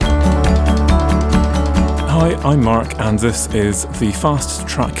Hi, I'm Mark, and this is the Fast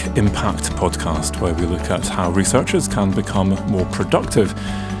Track Impact podcast, where we look at how researchers can become more productive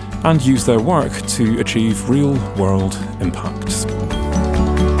and use their work to achieve real-world impacts.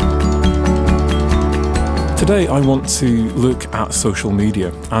 Today, I want to look at social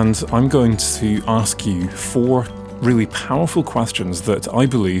media, and I'm going to ask you 4 really powerful questions that I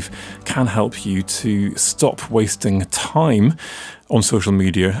believe can help you to stop wasting time on social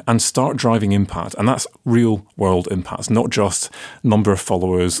media and start driving impact. And that's real world impacts, not just number of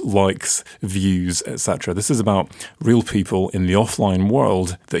followers, likes, views, etc. This is about real people in the offline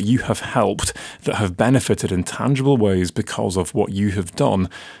world that you have helped, that have benefited in tangible ways because of what you have done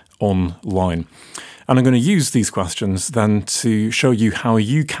online. And I'm going to use these questions then to show you how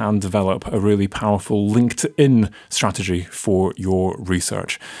you can develop a really powerful LinkedIn strategy for your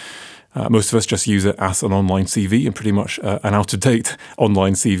research. Most of us just use it as an online CV, and pretty much an out-of-date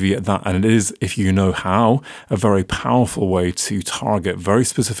online CV at that. And it is, if you know how, a very powerful way to target very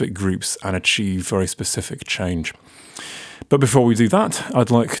specific groups and achieve very specific change. But before we do that,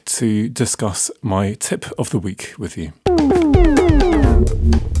 I'd like to discuss my tip of the week with you.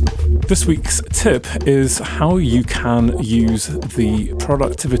 This week's tip is how you can use the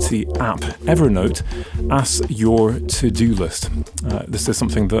productivity app Evernote as your to-do list. This is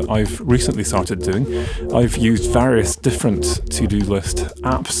something that I've recently started doing. I've used various different to-do list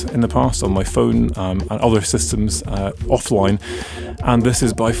apps in the past on my phone and other systems offline, and this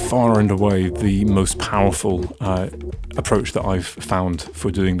is by far and away the most powerful approach that I've found for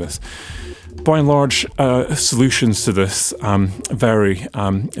doing this. By and large, solutions to this vary,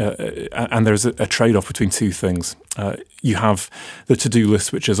 and there's a trade-off between 2 things. You have the to-do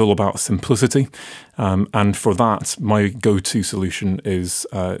list, which is all about simplicity, and for that, my go-to solution is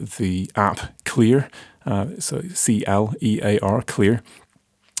the app Clear, so C-L-E-A-R, Clear.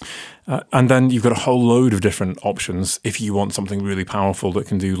 And then you've got a whole load of different options if you want something really powerful that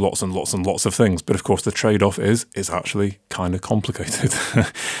can do lots and lots and lots of things. But of course, the trade-off is it's actually kind of complicated.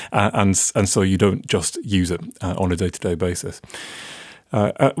 and so you don't just use it on a day-to-day basis.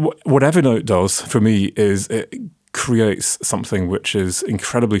 What Evernote does for me is it creates something which is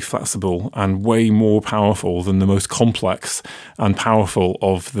incredibly flexible and way more powerful than the most complex and powerful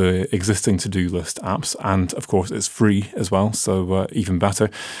of the existing to-do list apps. And of course, it's free as well, so even better.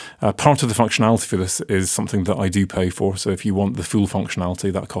 Part of the functionality for this is something that I do pay for. So if you want the full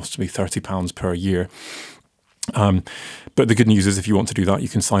functionality, that costs me £30 per year. But the good news is if you want to do that, you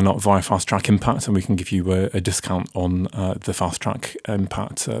can sign up via Fast Track Impact, and we can give you a discount on the Fast Track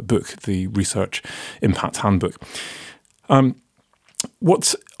Impact book, the Research Impact Handbook.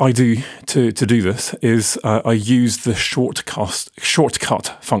 What I do to do this is I use the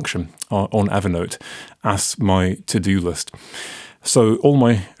shortcut function on Evernote as my to-do list. So all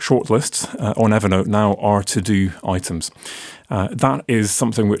my short lists on Evernote now are to-do items. That is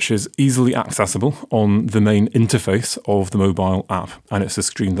something which is easily accessible on the main interface of the mobile app. And it's a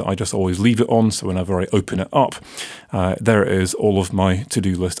screen that I just always leave it on. So whenever I open it up, there it is. All of my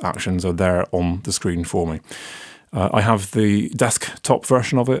to-do list actions are there on the screen for me. I have the desktop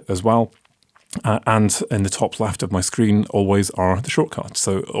version of it as well. And in the top left of my screen always are the shortcuts.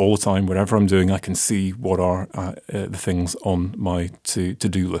 So all the time, whatever I'm doing, I can see what are the things on my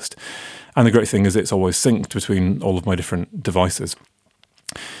to-do list. And the great thing is it's always synced between all of my different devices.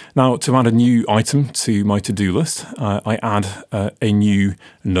 Now, to add a new item to my to-do list, I add a new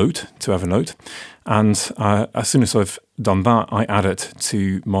note to Evernote. And as soon as I've done that, I add it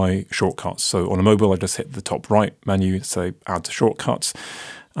to my shortcuts. So on a mobile, I just hit the top right menu, say add to shortcuts.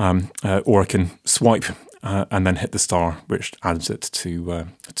 Or I can swipe and then hit the star, which adds it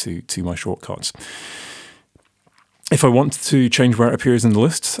to my shortcuts. If I want to change where it appears in the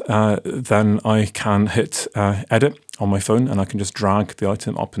list, then I can hit edit on my phone, and I can just drag the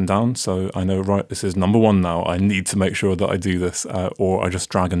item up and down. So I know, right, this is number 1 now. I need to make sure that I do this, or I just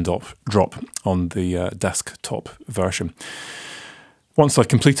drag and drop on the desktop version. Once I've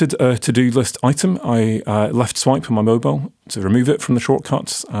completed a to-do list item, I left swipe on my mobile to remove it from the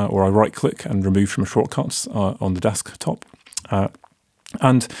shortcuts, or I right-click and remove from the shortcuts on the desktop.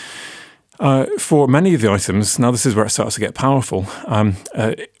 And for many of the items, now this is where it starts to get powerful,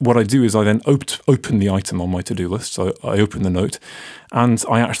 what I do is I then open the item on my to-do list. So I open the note, and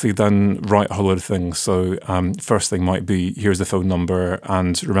I actually then write a whole load of things. So first thing might be, here's the phone number,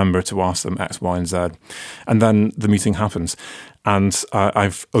 and remember to ask them X, Y, and Z. And then the meeting happens. And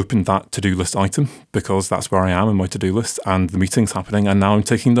I've opened that to-do list item because that's where I am in my to-do list, and the meeting's happening, and now I'm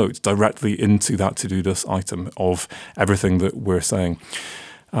taking notes directly into that to-do list item of everything that we're saying.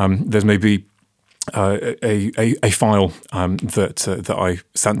 There's maybe a file that I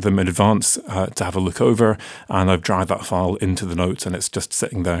sent them in advance to have a look over, and I've dragged that file into the notes, and it's just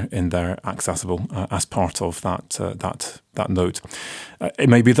sitting there in there, accessible as part of that note. It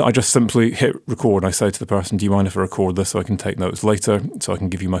may be that I just simply hit record. I say to the person, "Do you mind if I record this so I can take notes later, so I can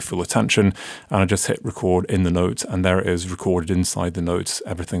give you my full attention?" And I just hit record in the note, and there it is, recorded inside the notes,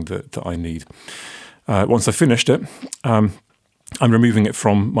 everything that I need. Once I've finished it, I'm removing it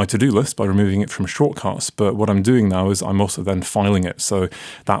from my to-do list by removing it from shortcuts, but what I'm doing now is I'm also then filing it. So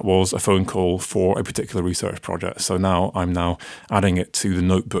that was a phone call for a particular research project. So now I'm adding it to the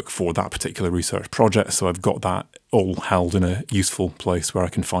notebook for that particular research project. So I've got that all held in a useful place where I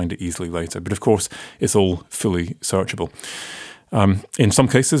can find it easily later. But of course, it's all fully searchable. In some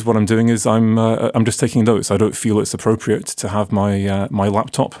cases, what I'm doing is I'm just taking notes. I don't feel it's appropriate to have my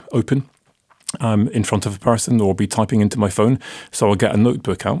laptop open in front of a person or be typing into my phone. So I'll get a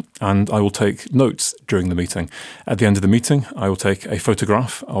notebook out and I will take notes during the meeting. At the end of the meeting, I will take a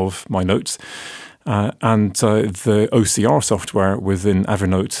photograph of my notes. And the OCR software within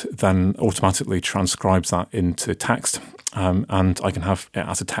Evernote then automatically transcribes that into text. And I can have it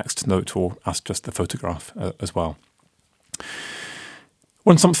as a text note or as just the photograph as well.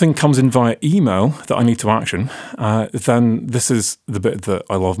 When something comes in via email that I need to action, then this is the bit that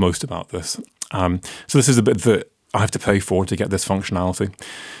I love most about this. So this is the bit that I have to pay for to get this functionality.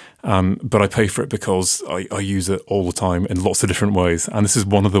 But I pay for it because I use it all the time in lots of different ways. And this is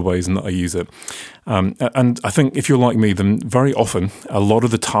one of the ways in that I use it. And I think if you're like me, then very often a lot of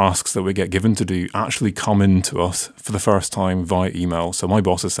the tasks that we get given to do actually come into us for the first time via email. So my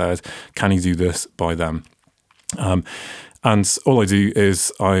boss has said, "Can you do this by them?" And all I do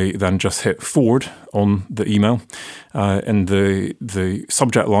is I then just hit forward on the email in the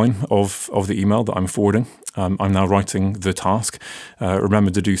subject line of the email that I'm forwarding. I'm now writing the task. Remember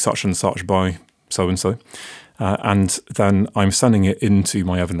to do such and such by so-and-so. And then I'm sending it into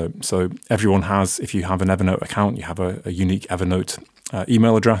my Evernote. So everyone has, if you have an Evernote account, you have a unique Evernote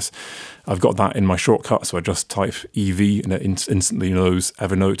email address. I've got that in my shortcut. So I just type EV and it instantly knows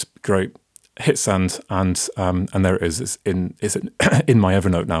Evernote. Great. Hit send, and there it is. It's in my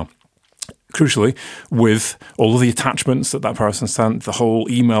Evernote now. Crucially, with all of the attachments that person sent, the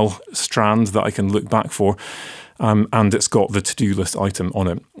whole email strand that I can look back for, and it's got the to-do list item on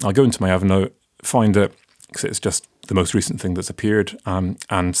it. I'll go into my Evernote, find it, because it's just the most recent thing that's appeared, and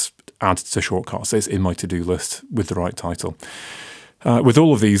add to shortcuts. It's in my to-do list with the right title. With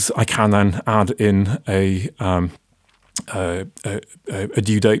all of these, I can then add in a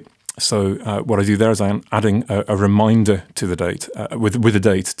due date. So what I do there is I'm adding a reminder to the date, with a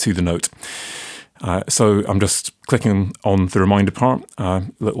date to the note. So I'm just clicking on the reminder part,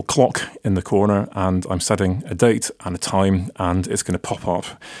 little clock in the corner, and I'm setting a date and a time, and it's going to pop up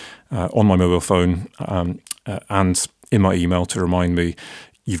on my mobile phone and in my email to remind me,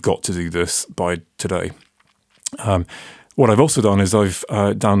 you've got to do this by today. What I've also done is I've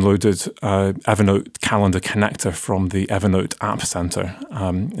downloaded Evernote Calendar Connector from the Evernote App Center.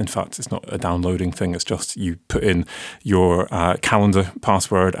 In fact, it's not a downloading thing. It's just you put in your calendar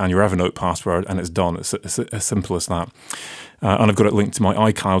password and your Evernote password, and it's done. It's as simple as that. And I've got it linked to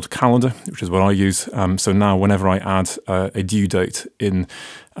my iCloud calendar, which is what I use. So now whenever I add a due date in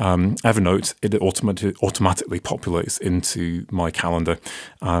Evernote, it automatically populates into my calendar.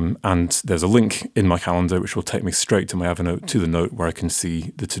 And there's a link in my calendar which will take me straight to my Evernote, to the note where I can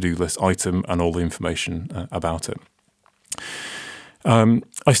see the to-do list item and all the information about it.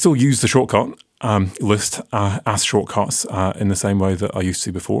 I still use the shortcut list as shortcuts in the same way that I used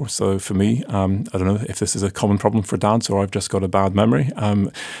to before. So for me, I don't know if this is a common problem for dads or I've just got a bad memory.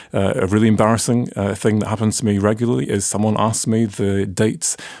 A really embarrassing thing that happens to me regularly is someone asks me the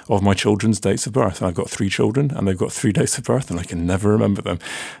dates of my children's dates of birth. And I've got 3 children and they've got 3 dates of birth and I can never remember them.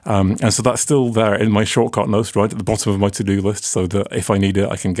 And so that's still there in my shortcut notes right at the bottom of my to-do list so that if I need it,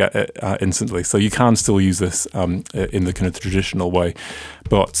 I can get it instantly. So you can still use this in the kind of traditional way.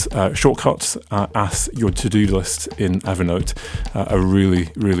 But shortcuts as your to-do list in Evernote a really,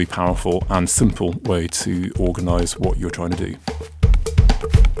 really powerful and simple way to organize what you're trying to do.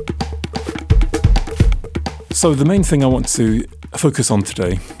 So the main thing I want to focus on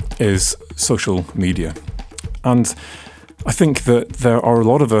today is social media. And I think that there are a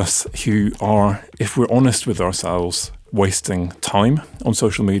lot of us who are, if we're honest with ourselves, wasting time on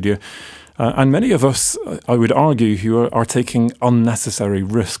social media. And many of us, I would argue, who are taking unnecessary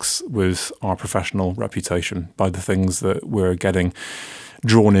risks with our professional reputation by the things that we're getting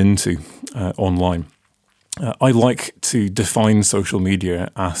drawn into online. I like to define social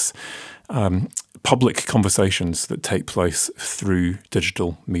media as public conversations that take place through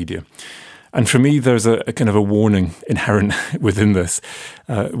digital media. And for me, there's a kind of a warning inherent within this,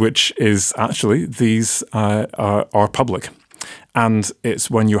 which is actually these are public. And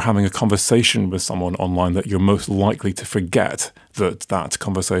it's when you're having a conversation with someone online that you're most likely to forget that that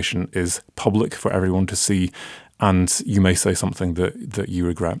conversation is public for everyone to see, and you may say something that you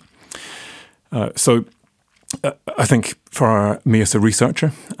regret. So I think for me as a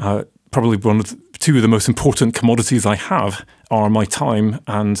researcher, probably two of the most important commodities I have are my time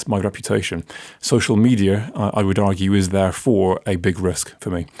and my reputation. Social media, I would argue, is therefore a big risk for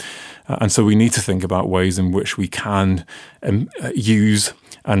me. And so we need to think about ways in which we can use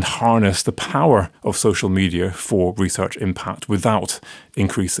and harness the power of social media for research impact without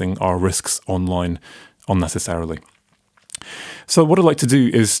increasing our risks online unnecessarily. So what I'd like to do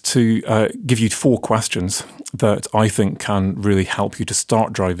is to give you 4 questions that I think can really help you to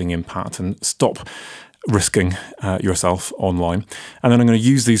start driving impact and stop risking yourself online. And then I'm going to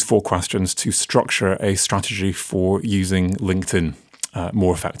use these 4 questions to structure a strategy for using LinkedIn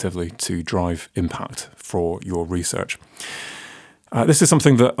more effectively to drive impact for your research. This is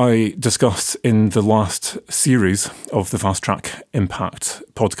something that I discussed in the last series of the Fast Track Impact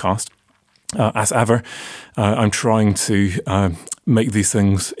podcast. As ever, I'm trying to make these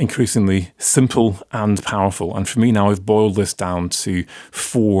things increasingly simple and powerful. And for me now, I've boiled this down to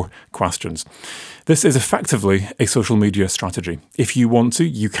 4 questions. This is effectively a social media strategy. If you want to,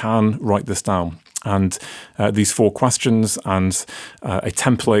 you can write this down. And these 4 questions and a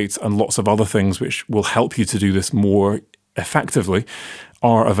template and lots of other things which will help you to do this more effectively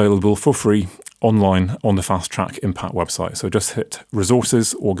are available for free online on the Fast Track Impact website. So just hit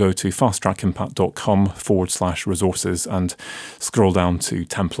resources or go to fasttrackimpact.com/resources and scroll down to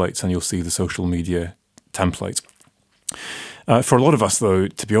templates and you'll see the social media template. For a lot of us though,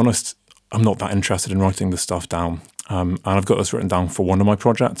 to be honest, I'm not that interested in writing this stuff down. And I've got this written down for one of my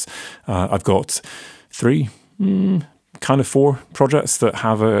projects. I've got 3, kind of 4 projects that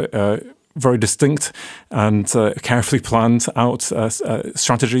have a very distinct and carefully planned out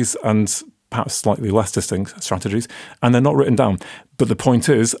strategies and perhaps slightly less distinct strategies, and they're not written down. But the point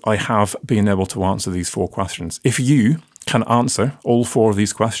is, I have been able to answer these 4 questions. If you can answer all 4 of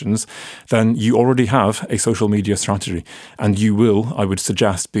these questions, then you already have a social media strategy, and you will, I would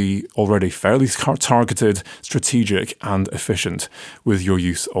suggest, be already fairly targeted, strategic, and efficient with your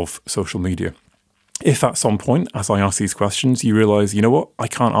use of social media. If at some point, as I ask these questions, you realize, you know what, I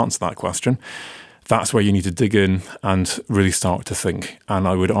can't answer that question, that's where you need to dig in and really start to think. And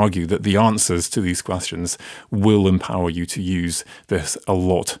I would argue that the answers to these questions will empower you to use this a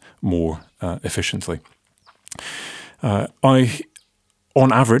lot more efficiently. I,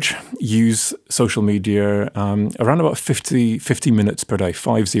 on average, use social media around about 50 minutes per day,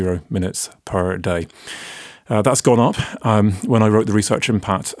 50 minutes per day. That's gone up. When I wrote the Research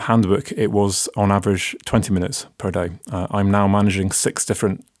Impact Handbook, it was on average 20 minutes per day. I'm now managing 6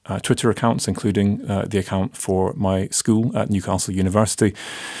 different Twitter accounts, including the account for my school at Newcastle University,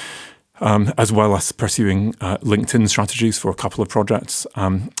 as well as pursuing LinkedIn strategies for a couple of projects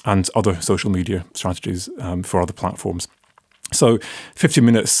and other social media strategies for other platforms. So 50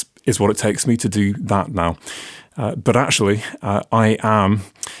 minutes is what it takes me to do that now. But actually, I am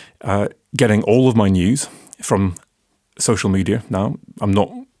getting all of my news from social media now. I'm not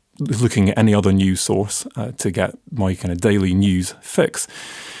looking at any other news source to get my kind of daily news fix.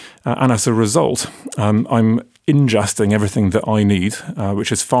 And as a result, I'm ingesting everything that I need,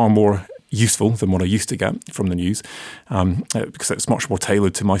 which is far more useful than what I used to get from the news, because it's much more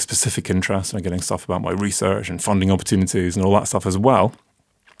tailored to my specific interests. And I'm getting stuff about my research and funding opportunities and all that stuff as well.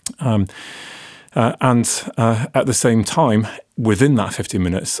 And at the same time, within that 50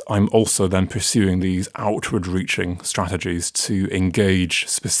 minutes, I'm also then pursuing these outward-reaching strategies to engage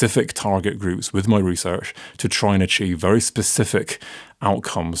specific target groups with my research to try and achieve very specific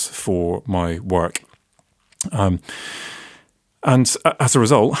outcomes for my work. And as a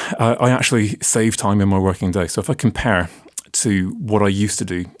result, I actually save time in my working day. So if I compare to what I used to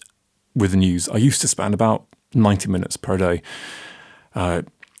do with the news, I used to spend about 90 minutes per day,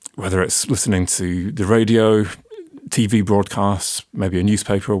 whether it's listening to the radio, TV broadcasts, maybe a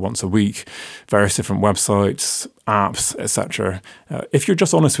newspaper once a week, various different websites, apps, etc. If you're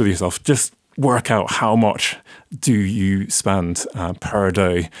just honest with yourself, just work out how much do you spend per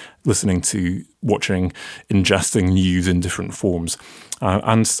day listening to, watching, ingesting news in different forms.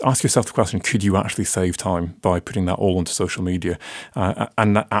 And ask yourself the question, could you actually save time by putting that all onto social media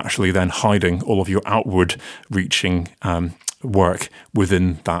and actually then hiding all of your outward reaching work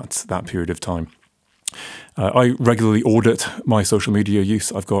within that period of time? I regularly audit my social media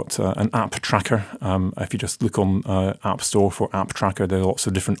use. I've got an app tracker. If you just look on App Store for app tracker, there are lots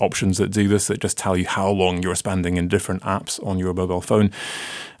of different options that do this that just tell you how long you're spending in different apps on your mobile phone.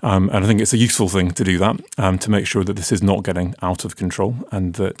 And I think it's a useful thing to do that, to make sure that this is not getting out of control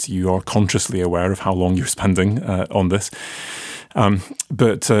and that you are consciously aware of how long you're spending on this.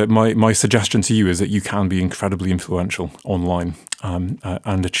 But my suggestion to you is that you can be incredibly influential online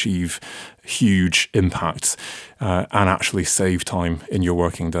and achieve huge impacts and actually save time in your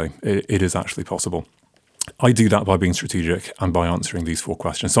working day. It is actually possible. I do that by being strategic and by answering these 4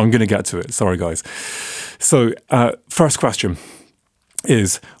 questions. So I'm going to get to it. Sorry, guys. So first question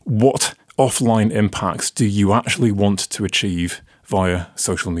is, what offline impacts do you actually want to achieve via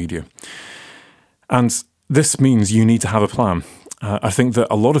social media? And this means you need to have a plan. I think that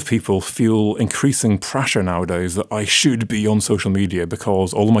a lot of people feel increasing pressure nowadays that I should be on social media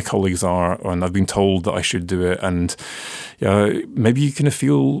because all of my colleagues are, and I've been told that I should do it. And maybe you can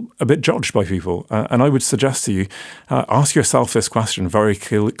feel a bit judged by people. And I would suggest to you, ask yourself this question very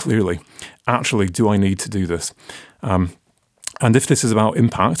clearly. Actually, do I need to do this? And if this is about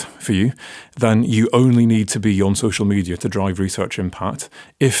impact for you, then you only need to be on social media to drive research impact.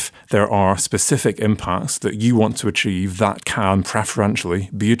 If there are specific impacts that you want to achieve that can preferentially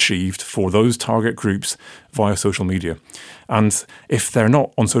be achieved for those target groups via social media. And if they're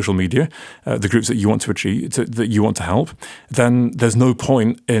not on social media, the groups that you want to achieve, that you want to help, then there's no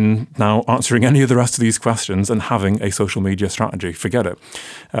point in now answering any of the rest of these questions and having a social media strategy. Forget it.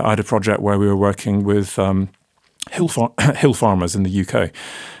 I had a project where we were working with hill farmers in the UK.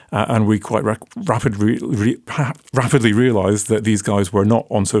 And we quite rapidly realised that these guys were not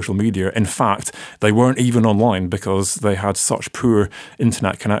on social media. In fact, they weren't even online because they had such poor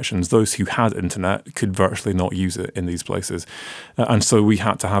internet connections. Those who had internet could virtually not use it in these places. And so we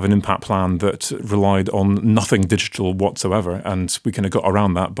had to have an impact plan that relied on nothing digital whatsoever. And we kind of got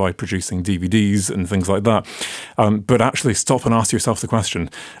around that by producing DVDs and things like that. But actually stop and ask yourself the question,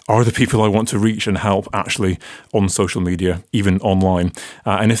 are the people I want to reach and help actually on social media, even online?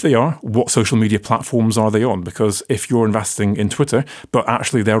 And if they are, what social media platforms are they on? Because if you're investing in Twitter, but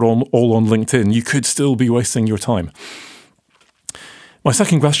actually they're all on LinkedIn, you could still be wasting your time. My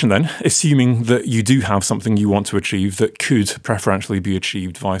second question then, assuming that you do have something you want to achieve that could preferentially be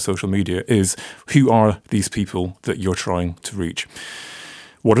achieved via social media, is who are these people that you're trying to reach?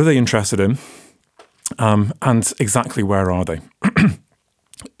 What are they interested in? And exactly where are they?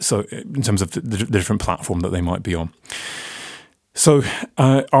 So in terms of the different platform that they might be on. So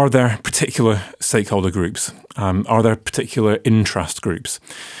are there particular stakeholder groups? Are there particular interest groups?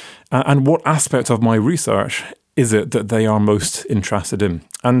 And what aspect of my research is it that they are most interested in?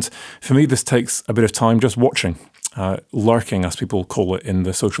 And for me, this takes a bit of time just watching, lurking, as people call it in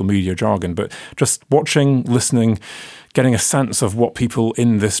the social media jargon, but just watching, listening, getting a sense of what people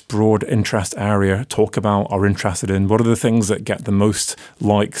in this broad interest area talk about, are interested in. What are the things that get the most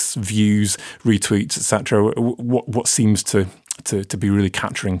likes, views, retweets, etc.? What seems to be really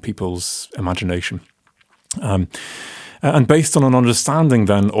capturing people's imagination. And based on an understanding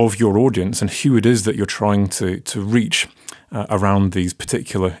then of your audience and who it is that you're trying to reach around these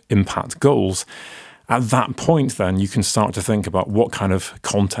particular impact goals, at that point then you can start to think about what kind of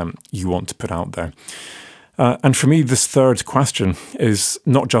content you want to put out there. And for me, this third question is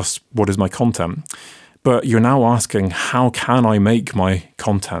not just what is my content, but you're now asking, how can I make my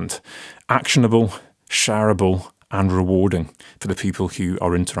content actionable, shareable, and rewarding for the people who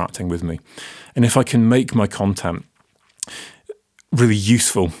are interacting with me? And if I can make my content really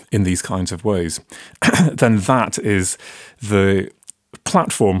useful in these kinds of ways, then that is the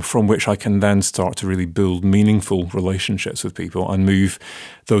platform from which I can then start to really build meaningful relationships with people and move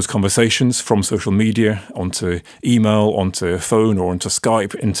those conversations from social media onto email, onto phone, or onto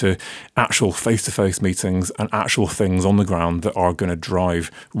Skype, into actual face-to-face meetings and actual things on the ground that are going to drive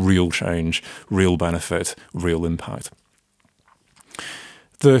real change, real benefit, real impact.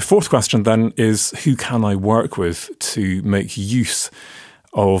 The fourth question then is, who can I work with to make use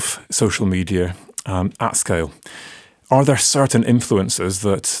of social media at scale? Are there certain influencers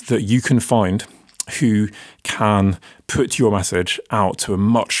that you can find who can put your message out to a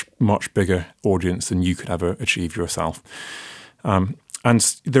much, much bigger audience than you could ever achieve yourself? And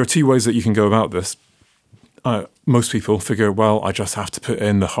there are two ways that you can go about this. Most people figure, well, I just have to put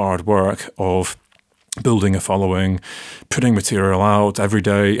in the hard work of building a following, putting material out every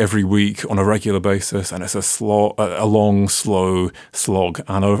day, every week on a regular basis, and it's a long, slow slog.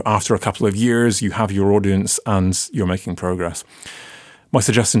 And after a couple of years, you have your audience and you're making progress. My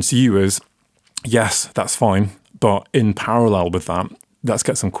suggestion to you is, yes, that's fine, but in parallel with that, let's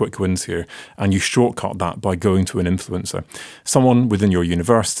get some quick wins here. And you shortcut that by going to an influencer, someone within your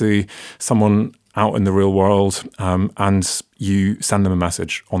university, someone out in the real world, and you send them a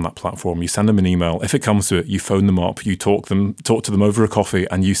message on that platform. You send them an email. If it comes to it, you phone them up, you talk to them over a coffee,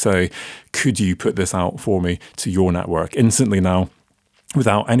 and you say, could you put this out for me to your network? Instantly now,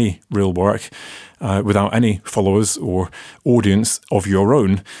 without any real work, without any followers or audience of your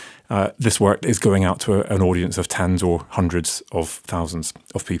own, this work is going out to an audience of tens or hundreds of thousands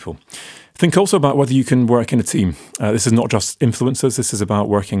of people. Think also about whether you can work in a team. This is not just influencers. This is about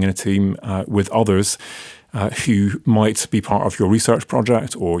working in a team with others who might be part of your research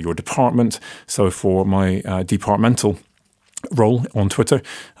project or your department. So for my departmental role on Twitter,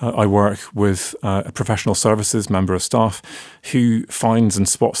 I work with a professional services member of staff who finds and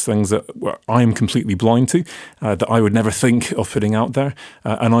spots things that I am completely blind to, that I would never think of putting out there.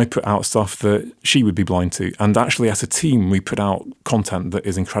 And I put out stuff that she would be blind to. And actually, as a team, we put out content that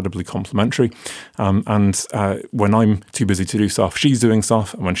is incredibly complementary. And when I'm too busy to do stuff, she's doing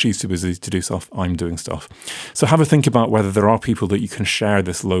stuff. And when she's too busy to do stuff, I'm doing stuff. So have a think about whether there are people that you can share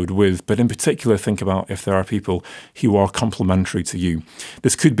this load with. But in particular, think about if there are people who are complementary to you.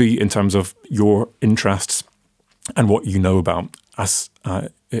 This could be in terms of your interests and what you know about, as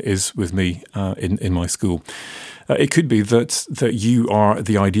it is with me in my school. It could be that you are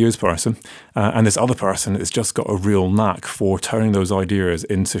the ideas person, and this other person has just got a real knack for turning those ideas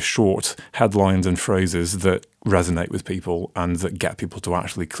into short headlines and phrases that resonate with people and that get people to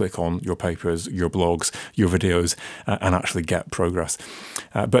actually click on your papers, your blogs, your videos, and actually get progress.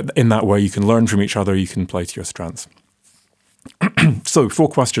 But in that way, you can learn from each other, you can play to your strengths. So 4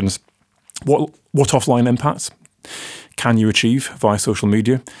 questions. What offline impacts can you achieve via social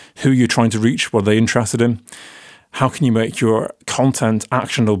media? Who are you trying to reach? What are they interested in? How can you make your content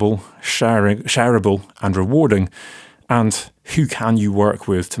actionable, shareable, and rewarding? And who can you work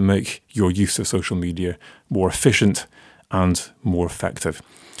with to make your use of social media more efficient and more effective?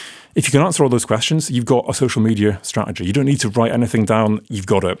 If you can answer all those questions, you've got a social media strategy. You don't need to write anything down. You've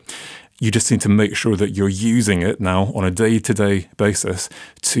got it. You just need to make sure that you're using it now on a day-to-day basis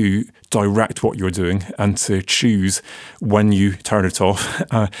to direct what you're doing and to choose when you turn it off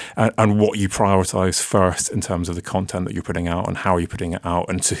and what you prioritize first in terms of the content that you're putting out and how you're putting it out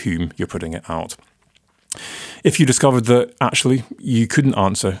and to whom you're putting it out. If you discovered that actually you couldn't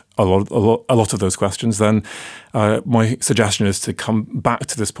answer a lot of those questions, then my suggestion is to come back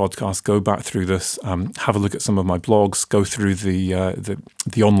to this podcast, go back through this, have a look at some of my blogs, go through the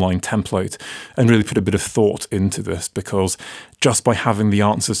online template, and really put a bit of thought into this, because just by having the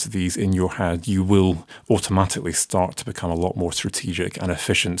answers to these in your head, you will automatically start to become a lot more strategic and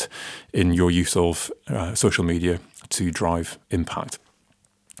efficient in your use of social media to drive impact.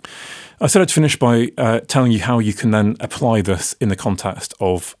 I said I'd finish by telling you how you can then apply this in the context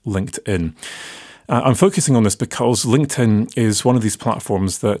of LinkedIn. I'm focusing on this because LinkedIn is one of these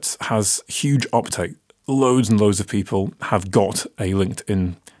platforms that has huge uptake. Loads and loads of people have got a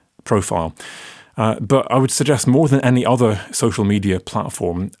LinkedIn profile. But I would suggest more than any other social media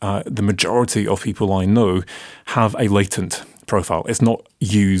platform, the majority of people I know have a latent profile. It's not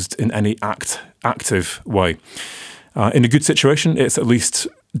used in any active way. In a good situation, it's at least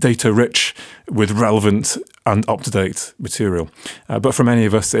data rich with relevant and up-to-date material. But for many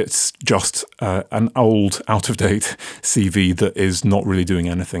of us, it's just an old, out-of-date CV that is not really doing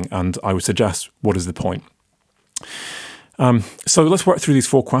anything. And I would suggest, what is the point? So let's work through these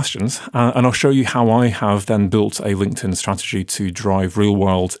 4 questions, and I'll show you how I have then built a LinkedIn strategy to drive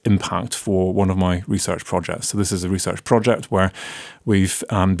real-world impact for one of my research projects. So this is a research project where we've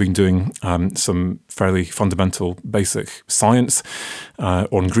been doing some fairly fundamental basic science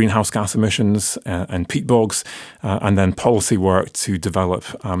on greenhouse gas emissions and peat bogs, and then policy work to develop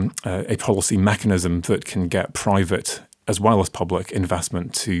a policy mechanism that can get private as well as public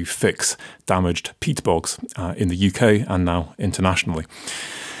investment to fix damaged peat bogs in the UK and now internationally.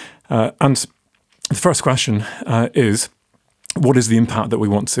 And the first question is, what is the impact that we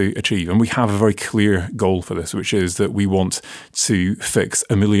want to achieve? And we have a very clear goal for this, which is that we want to fix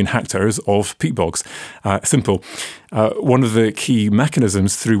 1 million hectares of peat bogs. Simple. One of the key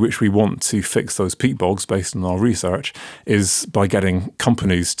mechanisms through which we want to fix those peat bogs, based on our research, is by getting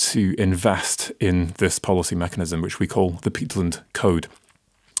companies to invest in this policy mechanism, which we call the Peatland Code.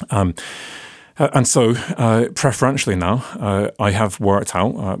 And so, preferentially now, I have worked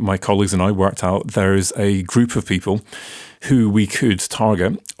out, my colleagues and I worked out, there is a group of people who we could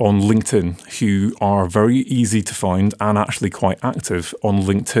target on LinkedIn who are very easy to find and actually quite active on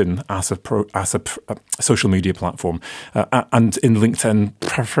LinkedIn as a social media platform, and in LinkedIn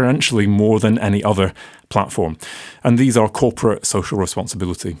preferentially more than any other platform. And these are corporate social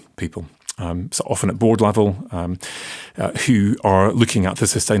responsibility people. So often at board level, who are looking at the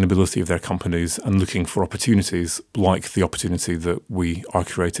sustainability of their companies and looking for opportunities like the opportunity that we are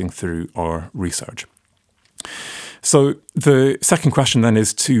creating through our research. So the second question then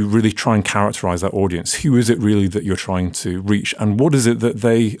is to really try and characterize that audience. Who is it really that you're trying to reach, and what is it that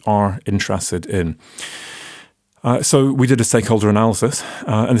they are interested in? So we did a stakeholder analysis,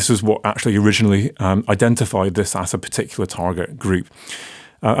 and this is what actually originally identified this as a particular target group.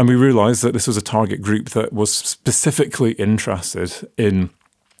 And we realized that this was a target group that was specifically interested in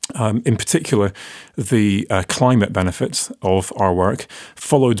particular, the climate benefits of our work,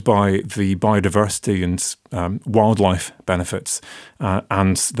 followed by the biodiversity and wildlife benefits,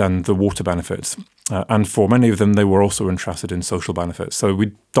 and then the water benefits. And for many of them, they were also interested in social benefits. So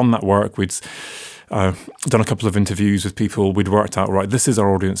we'd done that work. We'd done a couple of interviews with people. We'd worked out, right, this is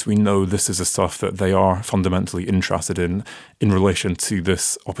our audience. We know this is the stuff that they are fundamentally interested in relation to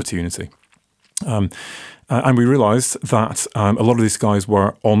this opportunity. And we realized that a lot of these guys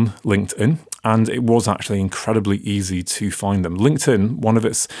were on LinkedIn, and it was actually incredibly easy to find them. LinkedIn, one of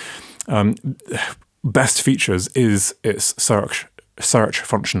its best features is its search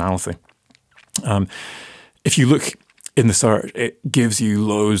functionality. If you look in the search, it gives you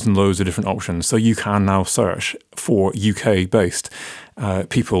loads and loads of different options. So you can now search for UK-based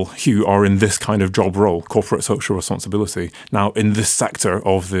people who are in this kind of job role, corporate social responsibility, now in this sector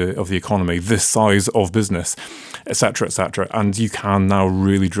of the economy, this size of business, etc., etc. And you can now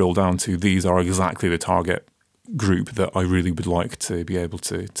really drill down to these are exactly the target group that I really would like to be able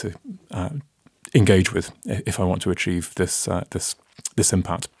to engage with if I want to achieve this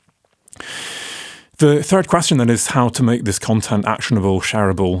impact. The third question then is how to make this content actionable,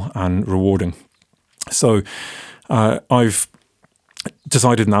 shareable, and rewarding. So I've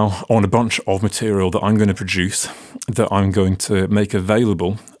decided now on a bunch of material that I'm going to produce that I'm going to make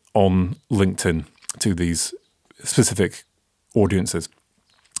available on LinkedIn to these specific audiences.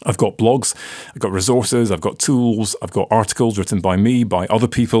 I've got blogs, I've got resources, I've got tools, I've got articles written by me, by other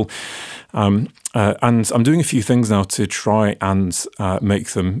people. And I'm doing a few things now to try and make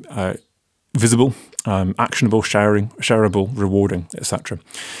them visible, actionable, shareable, rewarding, etc.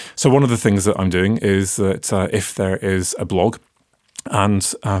 So one of the things that I'm doing is that if there is a blog, and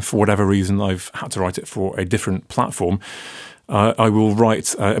for whatever reason I've had to write it for a different platform, I will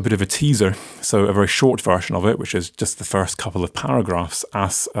write a bit of a teaser, so a very short version of it, which is just the first couple of paragraphs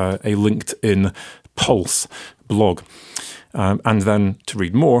as a LinkedIn Pulse blog. And then to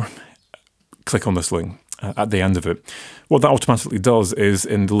read more, click on this link at the end of it. What that automatically does is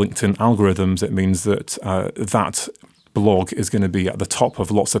in the LinkedIn algorithms, it means that that blog is going to be at the top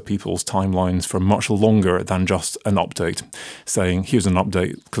of lots of people's timelines for much longer than just an update, saying, here's an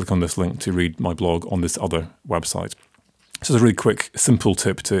update, click on this link to read my blog on this other website. So it's a really quick, simple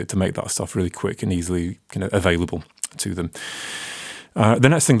tip to make that stuff really quick and easily available to them. The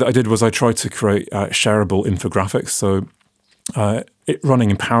next thing that I did was I tried to create shareable infographics. So running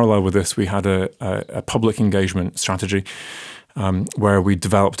in parallel with this, we had a public engagement strategy where we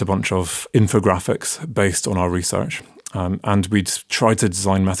developed a bunch of infographics based on our research. And we'd tried to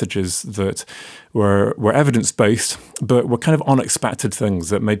design messages that were evidence-based, but were kind of unexpected things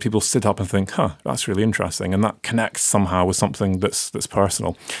that made people sit up and think, that's really interesting. And that connects somehow with something that's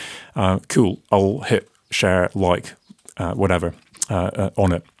personal. Cool, I'll hit share, like, whatever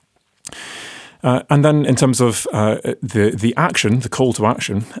on it. And then in terms of the action, the call to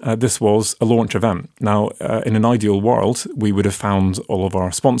action, this was a launch event. Now, in an ideal world, we would have found all of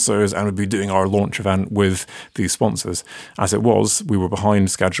our sponsors and would be doing our launch event with these sponsors. As it was, we were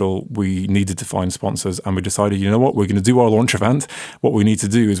behind schedule. We needed to find sponsors, and we decided, you know what, we're going to do our launch event. What we need to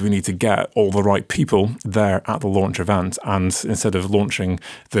do is we need to get all the right people there at the launch event. And instead of launching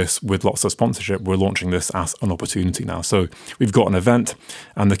this with lots of sponsorship, we're launching this as an opportunity now. So we've got an event,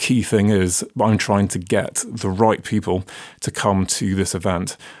 and the key thing is I'm trying to get the right people to come to this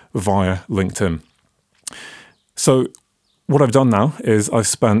event via LinkedIn. So what I've done now is I've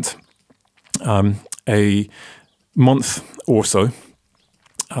spent a month or so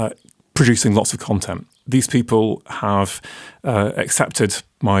producing lots of content. These people have accepted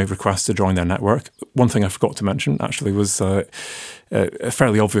my request to join their network. One thing I forgot to mention actually was a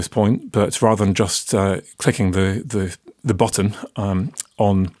fairly obvious point, but rather than just clicking the button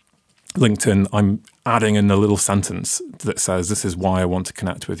on LinkedIn, I'm adding in a little sentence that says, this is why I want to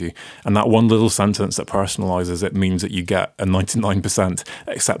connect with you. And that one little sentence that personalizes it means that you get a 99%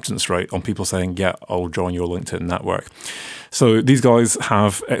 acceptance rate on people saying, yeah, I'll join your LinkedIn network. So these guys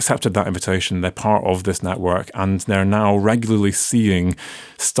have accepted that invitation. They're part of this network, and they're now regularly seeing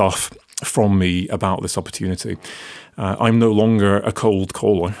stuff from me about this opportunity. I'm no longer a cold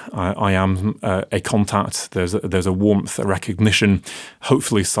caller. I am a contact. There's a warmth, a recognition,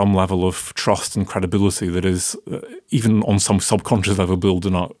 hopefully some level of trust and credibility that is even on some subconscious level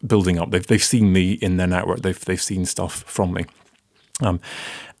building up. They've seen me in their network. They've seen stuff from me. And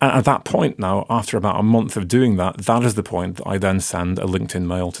at that point now, after about a month of doing that, that is the point that I then send a LinkedIn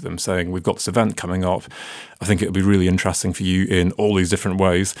mail to them saying, we've got this event coming up. I think it would be really interesting for you in all these different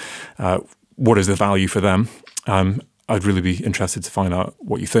ways. What is the value for them? I'd really be interested to find out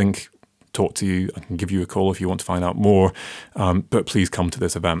what you think, talk to you. I can give you a call if you want to find out more, but please come to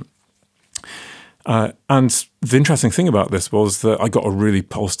this event. And the interesting thing about this was that I got a really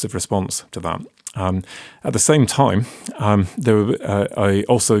positive response to that. At the same time, I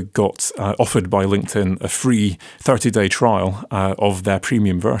also got offered by LinkedIn a free 30-day trial of their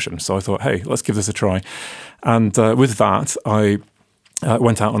premium version. So I thought, hey, let's give this a try. And with that, I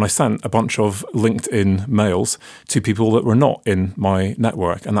went out and I sent a bunch of LinkedIn mails to people that were not in my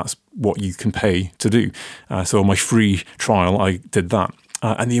network. And that's what you can pay to do. So on my free trial, I did that.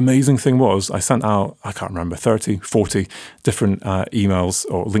 And the amazing thing was I sent out, I can't remember, 30, 40 different emails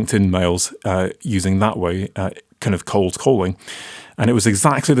or LinkedIn mails using that way, kind of cold calling. And it was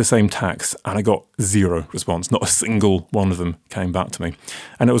exactly the same text, and I got zero response. Not a single one of them came back to me.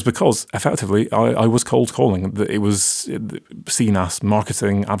 And it was because, effectively, I was cold calling. It was seen as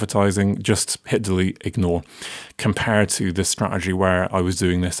marketing, advertising, just hit delete, ignore, compared to this strategy where I was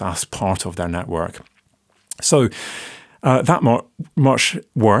doing this as part of their network. So that much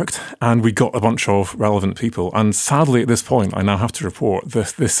worked, and we got a bunch of relevant people. And sadly, at this point, I now have to report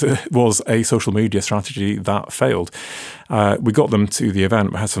that this was a social media strategy that failed. We got them to the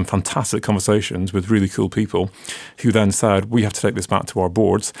event. We had some fantastic conversations with really cool people who then said, we have to take this back to our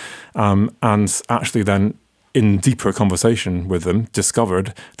boards. And actually then, in deeper conversation with them,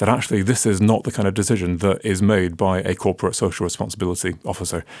 discovered that actually this is not the kind of decision that is made by a corporate social responsibility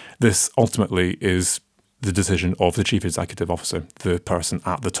officer. This ultimately is the decision of the chief executive officer, the person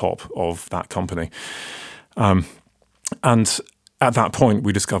at the top of that company. And at that point,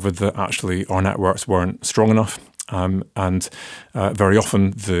 we discovered that actually our networks weren't strong enough. And very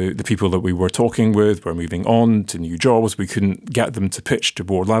often the people that we were talking with were moving on to new jobs. We couldn't get them to pitch to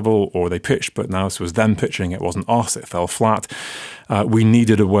board level, or they pitched, but now this was them pitching. It wasn't us. It fell flat. We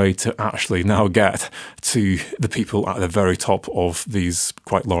needed a way to actually now get to the people at the very top of these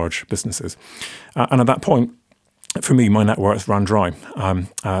quite large businesses. And at that point, for me, my networks ran dry.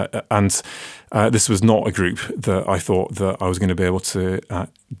 And this was not a group that I thought that I was going to be able to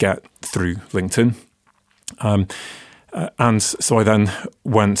get through LinkedIn. And so I then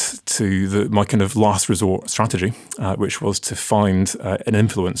went to my kind of last resort strategy, which was to find an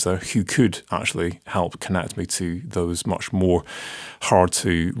influencer who could actually help connect me to those much more hard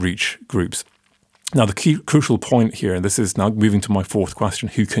to reach groups. Now, the key crucial point here, and this is now moving to my fourth question,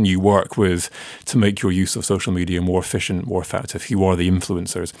 who can you work with to make your use of social media more efficient, more effective? Who are the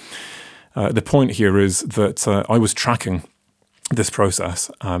influencers? The point here is that I was tracking this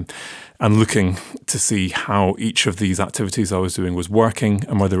process and looking to see how each of these activities I was doing was working,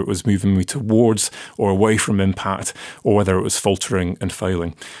 and whether it was moving me towards or away from impact, or whether it was faltering and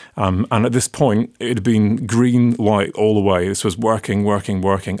failing. And at this point, it had been green light all the way. This was working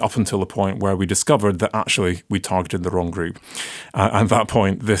up until the point where we discovered that actually we targeted the wrong group. And at that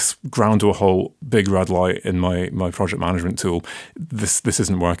point, this ground to a whole big red light in my project management tool. This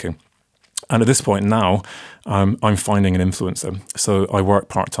isn't working. And at this point now, I'm finding an influencer. So I work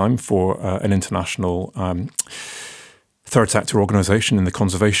part-time for an international third sector organisation in the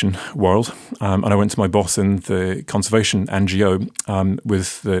conservation world. And I went to my boss in the conservation NGO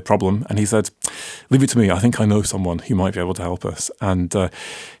with the problem. And he said, leave it to me. I think I know someone who might be able to help us. And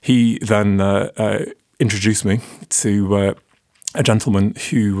he then introduced me to a gentleman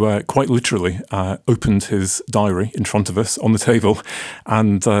who quite literally opened his diary in front of us on the table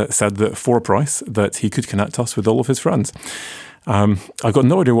and said that for a price that he could connect us with all of his friends. I've got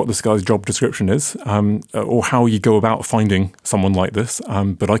no idea what this guy's job description is, or how you go about finding someone like this,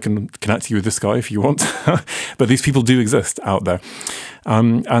 but I can connect you with this guy if you want. But these people do exist out there.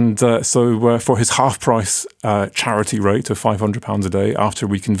 So for his half-price charity rate of £500 a day, after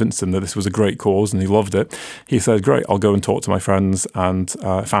we convinced him that this was a great cause and he loved it, he said, great, I'll go and talk to my friends and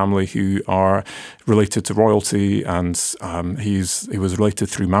family who are related to royalty, and he was related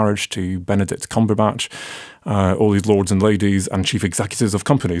through marriage to Benedict Cumberbatch, all these lords and ladies and chief executives of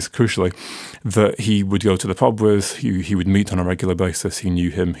companies, crucially, that he would go to the pub with, who he would meet on a regular basis, who knew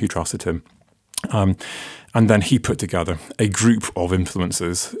him, who trusted him. And then he put together a group of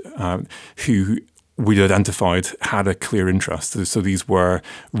influencers who we'd identified had a clear interest. So these were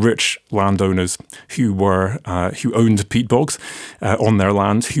rich landowners who owned peat bogs on their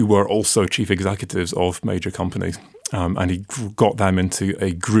land, who were also chief executives of major companies. And he got them into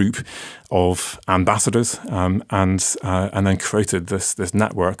a group of ambassadors, and then created this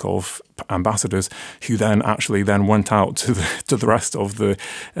network of ambassadors who then went out to the rest of the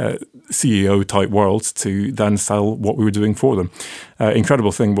CEO type world to then sell what we were doing for them.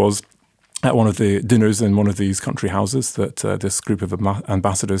 Incredible thing was, at one of the dinners in one of these country houses that this group of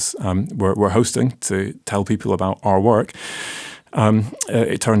ambassadors were hosting to tell people about our work,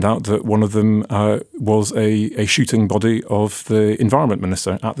 it turned out that one of them was a shooting body of the Environment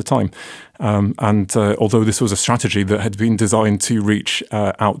Minister at the time. And although this was a strategy that had been designed to reach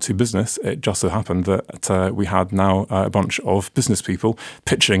out to business, it just so happened that we had now a bunch of business people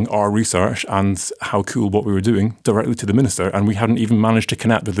pitching our research and how cool what we were doing directly to the minister, and we hadn't even managed to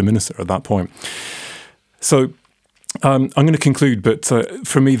connect with the minister at that point. So I'm going to conclude, but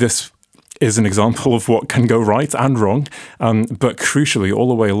for me this is an example of what can go right and wrong. But crucially, all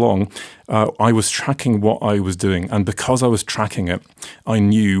the way along, I was tracking what I was doing. And because I was tracking it, I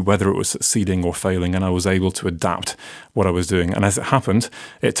knew whether it was succeeding or failing, and I was able to adapt what I was doing. And as it happened,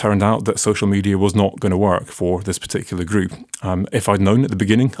 it turned out that social media was not going to work for this particular group. If I'd known at the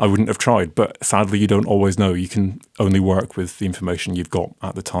beginning, I wouldn't have tried. But sadly, you don't always know. You can only work with the information you've got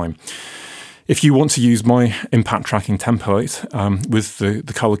at the time. If you want to use my impact tracking template with the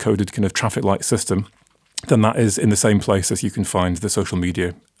color-coded kind of traffic light system, then that is in the same place as you can find the social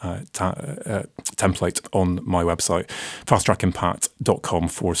media template on my website,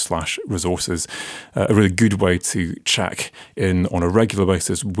 fasttrackimpact.com/resources. A really good way to check in on a regular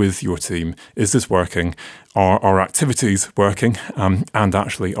basis with your team. Is this working? Are our activities working? And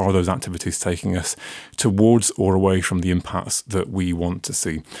actually, are those activities taking us towards or away from the impacts that we want to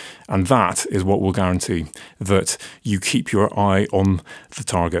see? And that is what will guarantee that you keep your eye on the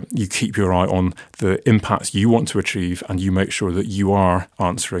target, you keep your eye on the impacts you want to achieve, and you make sure that you are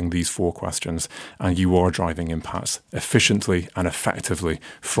answering these 4 questions and you are driving impacts efficiently and effectively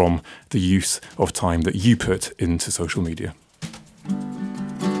from the use of time that you put into social media.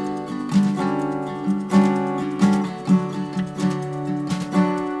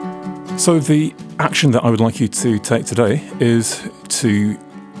 So the action that I would like you to take today is to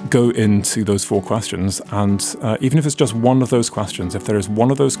go into those 4 questions, and even if it's just one of those questions, if there is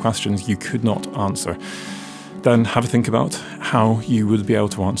one of those questions you could not answer, then have a think about how you would be able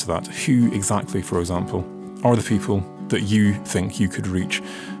to answer that. Who exactly, for example, are the people that you think you could reach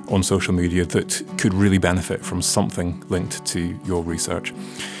on social media that could really benefit from something linked to your research?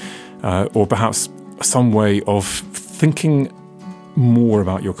 Or perhaps some way of thinking more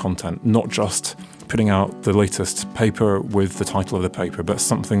about your content, not just putting out the latest paper with the title of the paper, but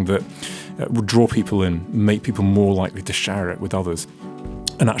something that would draw people in, make people more likely to share it with others,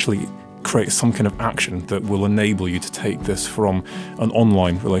 and actually create some kind of action that will enable you to take this from an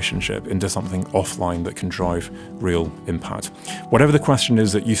online relationship into something offline that can drive real impact. Whatever the question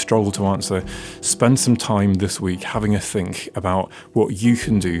is that you struggle to answer, spend some time this week having a think about what you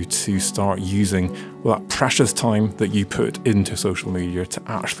can do to start using that precious time that you put into social media to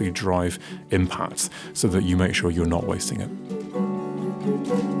actually drive impacts so that you make sure you're not wasting it.